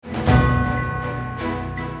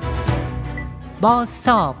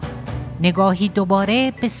بازتاب، نگاهی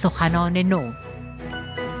دوباره به سخنان نو.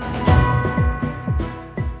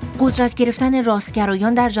 قدرت گرفتن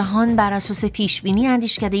راستگرایان در جهان بر اساس پیشبینی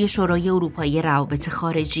اندیشکده شورای اروپایی روابط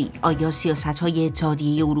خارجی. آیا سیاست‌های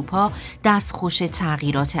اتحادیه اروپا دستخوش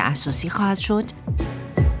تغییرات اساسی خواهد شد؟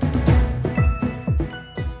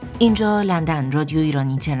 اینجا لندن، رادیو ایران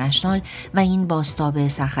اینترنشنال و این بازتاب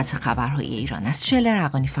سرخط خبرهای ایران است. شعله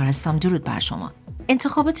رقانی فرستم. درود بر شما.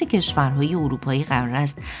 انتخابات کشورهای اروپایی قرار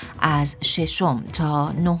است از 6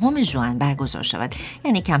 تا 9 ژوئن برگزار شود،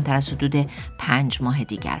 یعنی کمتر از حدود 5 ماه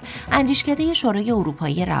دیگر. اندیشکده شورای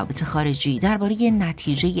اروپایی روابط خارجی درباره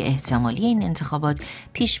نتیجه احتمالی این انتخابات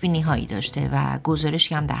پیش‌بینی هایی داشته و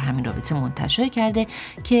گزارشی هم در همین رابطه منتشر کرده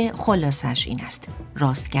که خلاصش این است: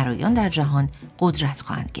 راستگرایان در جهان قدرت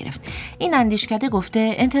خواهند گرفت. این اندیشکده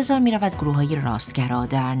گفته انتظار می رود گروه‌های راستگرا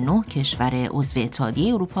در 9 کشور عضو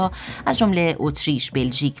اتحادیه اروپا از جمله اتریش،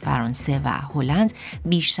 بلژیک، فرانسه و هلند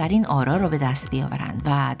بیشترین آرا را به دست بیاورند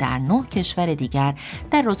و در 9 کشور دیگر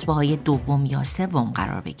در رتبه‌های دوم یا سوم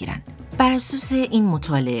قرار بگیرند. بر اساس این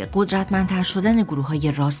مطالعه، قدرتمندتر شدن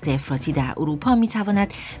گروه‌های راست افراطی در اروپا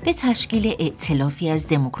می‌تواند به تشکیل ائتلافی از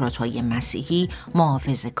دموکرات‌های مسیحی،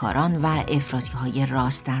 محافظه‌کاران و افراطی‌های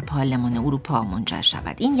راست در پارلمان اروپا منجر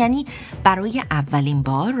شود. این یعنی برای اولین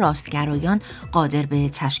بار راستگرایان قادر به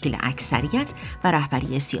تشکیل اکثریت و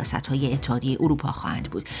رهبری سیاست‌های اتحادیه اروپا خواهند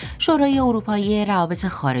بود. شورای اروپایی روابط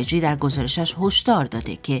خارجی در گزارشش هشدار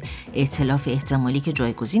داده که ائتلاف احتمالی که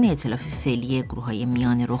جایگزین ائتلاف فعلی گروه‌های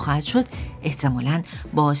میانه رو خواهد شد، احتمالاً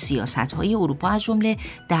با سیاست‌های اروپا از جمله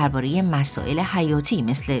درباره مسائل حیاتی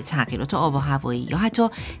مثل تغییرات آب و هوایی یا حتی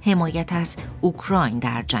حمایت از اوکراین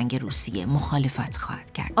در جنگ روسیه مخالفت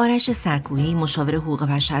خواهد کرد. آرش سرکویی، مشاور حقوق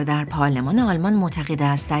بشر در پارلمان آلمان، معتقد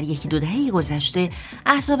است در 1-2 دهه گذشته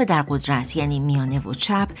احزاب در قدرت یعنی میانه و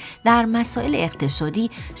چپ در مسائل اقتصادی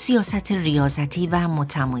سیاست ریاضتی و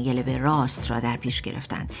متمایل به راست را در پیش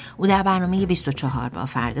گرفتند. او در برنامه 24 با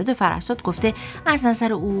فرداد فرساد گفته از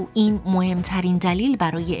نظر او این مهمترین دلیل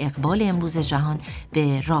برای اقبال امروز جهان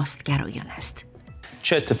به راستگرایان است.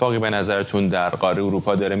 چه اتفاقی به نظرتون در قاره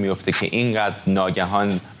اروپا داره میفته که اینقدر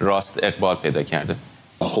ناگهان راست اقبال پیدا کرده؟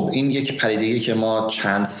 خب این یک پدیده‌ایه که ما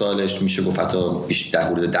چند سالش میشه گفت حتی بیشتر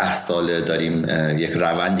حدود 10 ساله داریم یک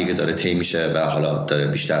روندی که داره طی میشه و حالا داره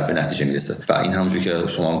بیشتر به نتیجه میرسه و این همونجوری که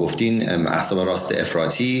شما هم گفتین احزاب راست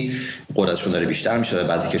افراطی قدرتشون داره بیشتر میشه.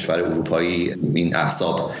 بعضی کشور اروپایی این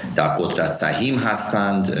احزاب در قدرت سهیم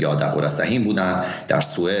هستند یا در قدرت سهیم بودن، در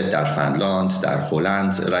سوئد، در فنلاند، در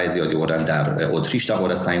هلند رأی زیادی بردن، در اتریش در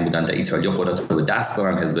قدرت سهیم بودن، در ایتالیا قدرت رو به دست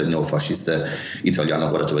دارن، حزب نوفاشیست ایتالیانو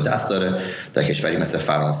قدرت رو به دست داره، در کشوری مثل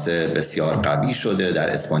فرانسه بسیار قوی شده، در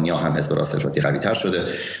اسپانیا هم حزب راست افراطی قوی تر شده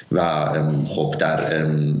و خب در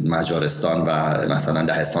مجارستان و مثلا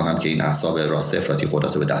دهستان هم که این احزاب راست افراطی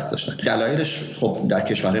قدرت رو به دست داشتن. دلایلش خب در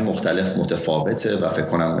کشورهای مختلف متفاوته و فکر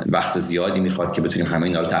کنم وقت زیادی میخواد که بتونیم همه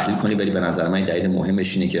اینا رو تحلیل کنیم، ولی به نظر من دلیل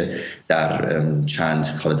مهمش اینه که در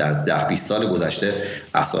در 10-20 سال گذشته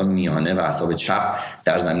احزاب میانه و احزاب چپ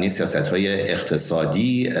در زمینه سیاست‌های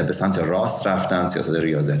اقتصادی به سمت راست رفتن، سیاست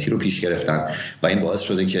ریاضتی رو پیش گرفتن و این باعث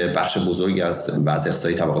شده که بخش بزرگی از وضع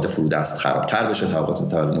اقتصادی طبقات فرودست خرابتر بشه،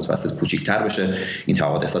 طبقات متوسط کوچیک‌تر بشه، این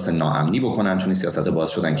طبقات احساس ناامنی بکنن، چون این سیاست باعث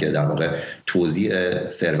شدن که در واقع توزیع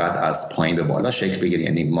ثروت از پایین به بالا شکل بگیره،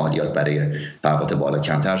 یعنی مالیات برای طبقات بالا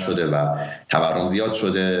کمتر شده و تورم زیاد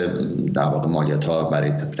شده، در واقع مالیات‌ها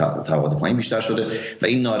برای طبقات پایین بیشتر شده و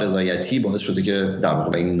این نارضایتی باعث شده که در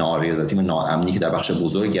واقع این نارضایتی و ناامنی که در بخش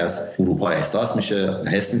بزرگی از اروپا احساس میشه،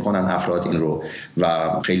 حس می‌کنن افراد این رو و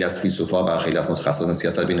خیلی از فیلسوفا و خیلی از متخصصان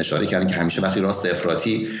سیاست به اشاره کردن که همیشه وقتی راست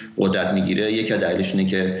افراطی قدرت میگیره یکی از دلایلش اینه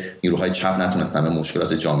که نیروهای چپ نتونستن به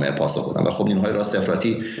مشکلات جامعه پاسخ بدن و خب نیروهای راست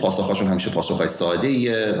افراطی پاسخ‌هاشون همیشه پاسخ‌های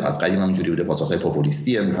ساده‌ایه، از قدیم هم اینجوری بوده، پاسخ‌های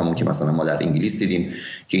پاپولیستیه، همون که مثلا ما در انگلیس دیدیم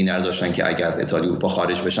که اینا رو داشتن که اگه از اتحادیه اروپا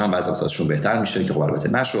خارج بشن وضع اقتصادشون بهتر میشه که خب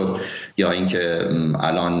البته نشد، یا اینکه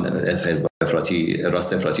الان حزب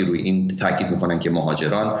راست افراطی روی این تاکید میکنن که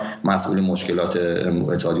مهاجران مسئول مشکلات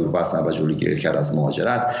اتحادیه اروپا هستن و جلوگیری کرد از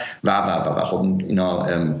مهاجرت و خب اینا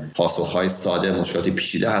پاسخ‌های ساده مشکلات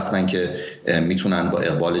پیچیده هستن که میتونن با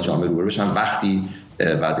اقبال جامعه روبرو بشن وقتی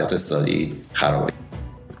وضعیت اقتصادی خرابه.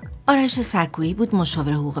 آرش سرکویی بود،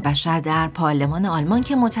 مشاور حقوق بشر در پارلمان آلمان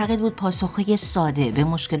که معتقد بود پاسخهای ساده به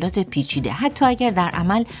مشکلات پیچیده حتی اگر در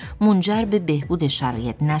عمل منجر به بهبود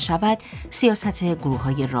شرایط نشود، سیاست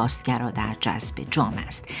گروه‌های راستگرا در جذب جامعه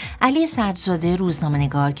است. علی سعدزاده،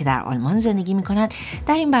 روزنامه‌نگار که در آلمان زندگی می‌کند،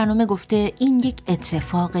 در این برنامه گفته این یک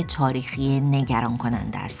اتفاق تاریخی نگران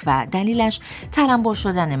کننده است و دلیلش تلمبار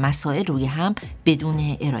شدن مسائل روی هم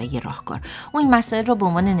بدون ارائه راهکار. او این مسائل را به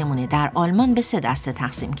عنوان نمونه در آلمان به 3 دسته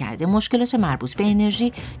تقسیم کرد. کرده: مشکلات مربوط به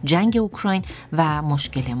انرژی، جنگ اوکراین و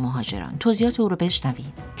مشکل مهاجران. توضیحات او رو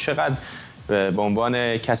بشنوید. چقدر به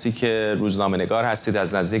عنوان کسی که روزنامه‌نگار هستید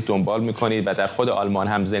از نزدیک دنبال می‌کنید و در خود آلمان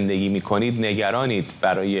هم زندگی می‌کنید، نگرانید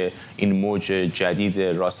برای این موج جدید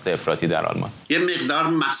راست افراطی در آلمان؟ یه مقدار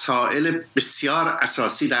مسائل بسیار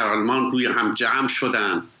اساسی در آلمان روی هم جمع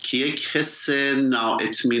شدن که یک حس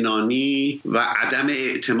نااطمینانی و عدم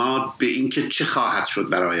اعتماد به اینکه چه خواهد شد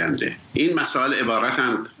در آینده. این مسائل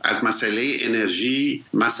عبارتند از مسئله انرژی،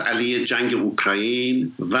 مسئله جنگ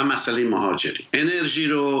اوکراین و مسئله مهاجری. انرژی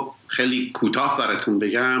رو خیلی کوتاه براتون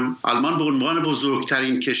بگم: آلمان به عنوان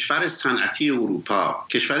بزرگترین کشور صنعتی اروپا،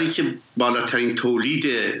 کشوری که بالاترین تولید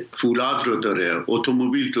فولاد رو داره،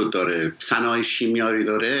 اتومبیل رو داره، صنایع شیمیایی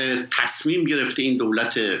داره، تصمیم گرفته این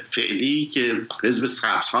دولت فعلی که حزب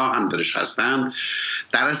سبزها هم درش هستن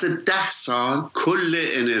در از 10 سال کل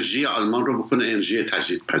انرژی آلمان رو بکنه انرژی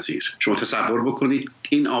تجدیدپذیر. شما تصور بکنید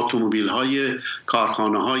این اتومبیل‌های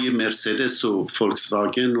کارخانه‌های مرسدس و فولکس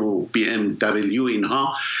واگن و بی ام دبلیو،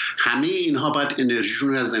 همه اینها باید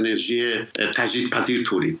انرژیشون از انرژی تجدیدپذیر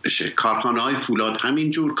تولید بشه. کارخانه‌های فولاد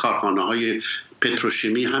همینجور، کارخانه‌های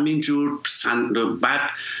پتروشیمی همینجور، بعد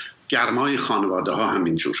گرمای خانواده ها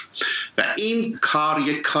همینجور. و این کار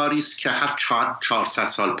یک کاری است که هر 400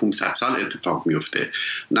 سال 500 سال اتفاق میفته،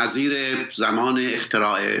 نظیر زمان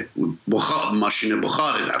اختراع ماشین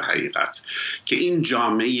بخار در حقیقت، که این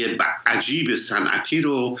جامعه عجیب صنعتی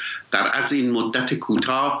رو در عرض این مدت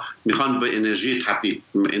کوتاه میخوان به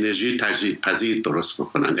انرژی تجدیدپذیر درست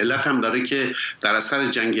بکنن. علت هم داره که در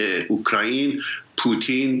اثر جنگ اوکراین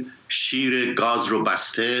پوتین شیر گاز رو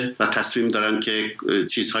بسته و تصمیم دارن که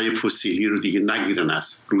چیزهای فسیلی رو دیگه نگیرن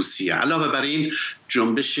از روسیه. علاوه بر این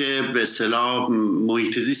جنبش به اصطلاح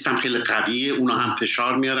محیط زیست هم خیلی قویه، اونا هم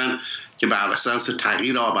فشار میارن که بر اساس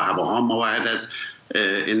تغییر آب و هواها ما باید از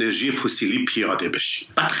انرژی فسیلی پیاده بشیم.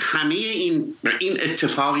 بعد همه این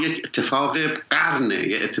اتفاق یک اتفاق قرنه،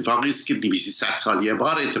 یه اتفاقی است که 200 سال یه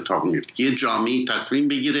بار اتفاق میفته که یه جامعه تصمیم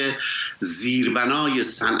بگیره زیربنای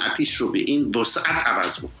صنعتیش رو به این وسعت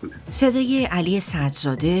عوض بکنه. صدای علی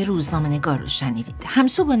سعدزاده، روزنامه‌نگار رو شنیدید.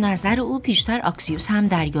 همسو با نظر او پیشتر آکسیوس هم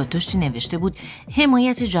در یادداشتی نوشته بود: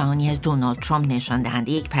 حمایت جهانی از دونالد ترامپ نشان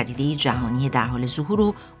دهنده یک پدیده جهانی در حال ظهور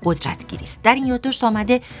و قدرتگیری است. در این یادداشت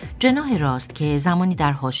آمده جناح راست که زمانی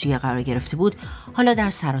در حاشیه قرار گرفته بود، حالا در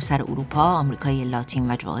سراسر اروپا، آمریکای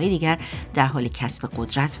لاتین و جاهای دیگر در حال کسب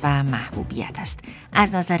قدرت و محبوبیت است.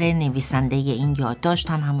 از نظر نویسنده این یادداشت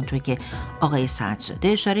هم همونطور که آقای سعدزاده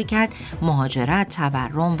اشاره کرد، مهاجرت،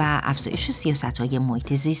 تورم و افزایش سیاست‌های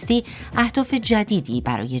محیط زیستی اهداف جدیدی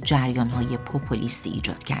برای جریان‌های پوپولیستی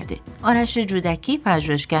ایجاد کرده. آرش جودکی،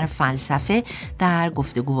 پژوهشگر فلسفه، در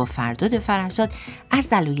گفتگو با فرداد فرهزاد از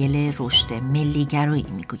دلایل رشد ملی‌گرایی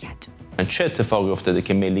میگوید. چه اتفاقی افتاده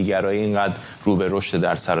که ملی‌گرایی اینقدر رو به رشد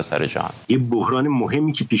در سراسر جهان؟ یه بحران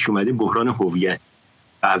مهمی که پیش اومده، بحران هویت.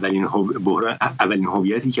 اولین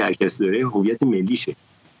هویتی که هر کس داره هویت ملیشه.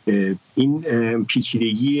 این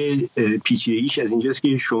پیچیدگیش از اینجاست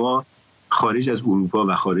که شما خارج از اروپا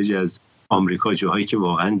و خارج از آمریکا، جاهایی که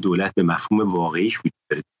واقعا دولت به مفهوم واقعیش وجود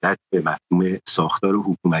داره، دولت به مفهوم ساختار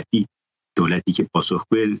حکومتی، دولتی که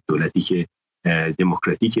پاسخگو، دولتی که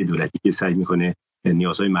دموکراتیک، دولتی که سعی میکنه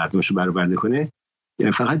نیازهای مردمش رو برآورده کنه،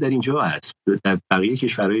 فقط در اینجا هست. در بقیه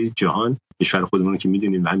کشورهای جهان، کشور خودمون رو که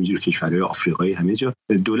میدونیم و همینجور کشورهای آفریقایی، همه جا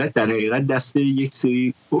دولت در حقیقت دست یک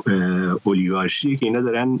سری اولیگارشیه که اینا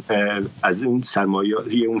دارن از اون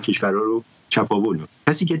سرمایه‌ای اون کشورها رو چپاول میکنن.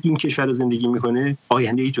 کسی که این کشور رو زندگی میکنه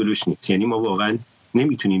آینده‌ای جلوش نیست. یعنی ما واقعا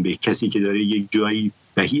نمیتونیم به کسی که داره یک جایی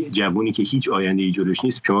و جوونی که هیچ آینده‌ای جلوش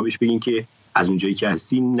نیست شما بهش بگین که از اون جایی که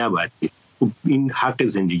هستی نباید. این حق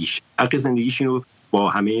زندگیش رو با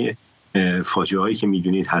همه فاجعه‌هایی که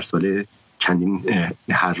میدونید هر ساله چندین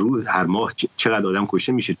هر ماه چقدر آدم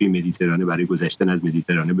کشته میشه توی مدیترانه برای گذشتن از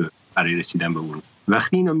مدیترانه برای رسیدن به اروپا.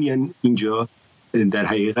 وقتی اینا میان اینجا، در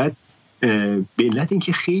حقیقت به علت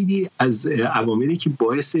اینکه خیلی از عواملی که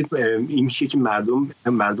باعث این میشه که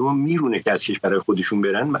مردم میرونه که از کشورهای خودشون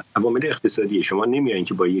برن، عوامل اقتصادیه. شما نمیایین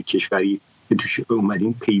که با یک کشوری که توش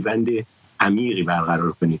اومدین پیوند عمیقی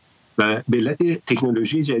برقرار کنید. و به علت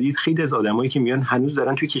تکنولوژی جدید خیلی از آدمایی که میان هنوز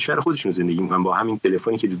دارن توی کشور خودشون زندگی میکنن، با همین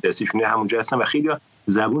تلفنی که دستشونه همونجا هستن و خیلی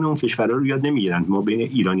زبون اون کشورها رو یاد نمیگیرن. ما بین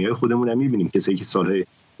ایرانیای خودمون هم میبینیم کسایی که سالهای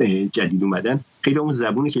جدید اومدن خیلی اون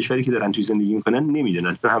زبون کشوری که دارن توی زندگی میکنن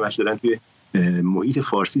نمیدونن، چون همش دارن توی محیط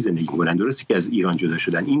فارسی زندگی میکنن. درسته که از ایران جدا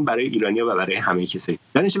شدن، این برای ایرانیا و برای همه کسایی.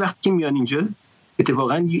 در نتیجه وقتی که میان اینجا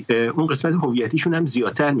اتفاقا اون قسمت هویتیشون هم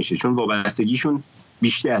زیادتر میشه، چون وابستگیشون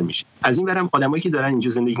بیشتر میشه. از این برم آدمایی که دارن اینجا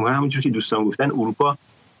زندگی میکنن، همونجوری که دوستان گفتن، اروپا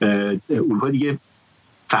دیگه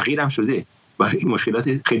فقیر هم شده و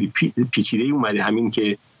مشکلات خیلی پیچیده‌ای اومده. همین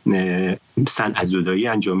که صنعت‌زدایی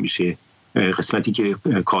انجام میشه، قسمتی که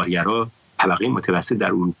کارگرها طبقه متوسط در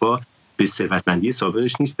اروپا به ثروتمندی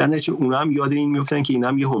سابقش نیست. در نتیجه اونا هم یاد این میفتن که اینا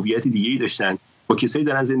هم یه هویت دیگه‌ای داشتن، با کسایی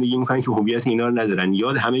دارن زندگی میکنن که هویت اینا رو ندارن،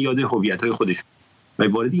 همه یاد هویت‌های خودشون و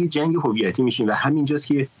وارد یه جنگ هویتی میشین و همینجاست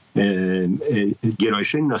که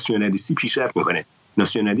گرایش ناسیونالیستی پیشرفت میکنه.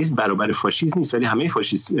 ناسیونالیسم برابر فاشیسم نیست، ولی همه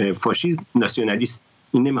فاشیسم ناسیونالیست.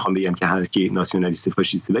 این نمیخوام بگم که هر کی ناسیونالیست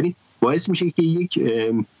فاشیسته، ولی باعث میشه که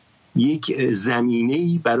یک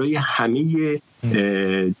زمینه‌ای برای همه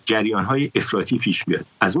جریان‌های افراطی پیش بیاد.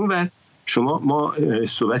 از اون ور ما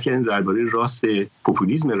صحبت کردیم درباره راست،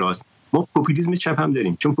 پوپولیسم راست. ما پوپولیسم چپ هم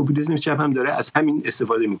داریم، چون پوپولیسم چپ هم داره از همین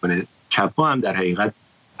استفاده میکنه. چپ‌ها هم در حقیقت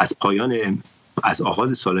از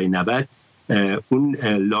آغاز سالهای 90 اون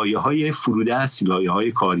لایه‌های فرودست،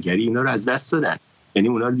 لایه‌های کارگری اینا رو از دست دادن. یعنی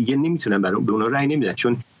اونا دیگه نمیتونن به اونا رأی نمیدن،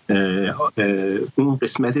 چون اون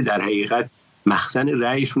قسمت در حقیقت مخزن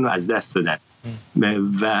رأیشون رو از دست دادن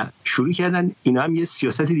و شروع کردن اینا هم یه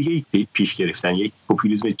سیاست دیگه پیش گرفتن. یک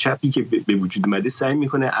پوپولیسم چپی که به وجود اومده سعی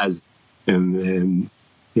میکنه از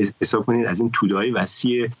حساب کنید از این توده‌های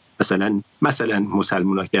وسیع مثلا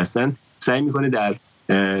مسلمان‌ها که هستن سعی میکنه در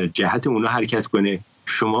جهت اونا حرکت کنه.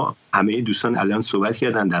 شما همه دوستان الان صحبت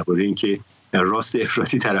کردن درباره اینکه راست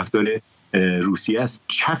افراطی طرفدار روسیه است،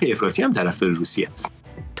 چپ افراطی هم طرفدار روسیه است.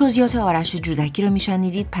 توضیحات آرش جودکی رو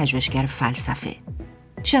میشنیدید، پژوهشگر فلسفه.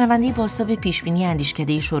 شنونده بازتاب پیشبینی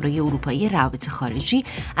اندیشکده شورای اروپایی روابط خارجی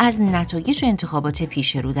از نتایج انتخابات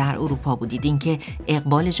پیش رو در اروپا بودید. اینکه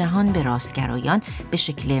اقبال جهان به راستگرایان به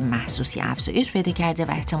شکل محسوسی افزایش پیدا کرده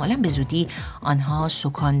و احتمالاً به زودی آنها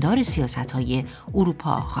سکاندار سیاست‌های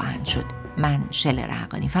اروپا خواهند شد. من شلر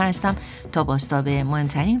حقانی فرستم تا بازتاب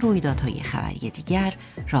مهمترین رویدادهای خبری دیگر.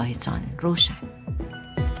 راهتان روشن.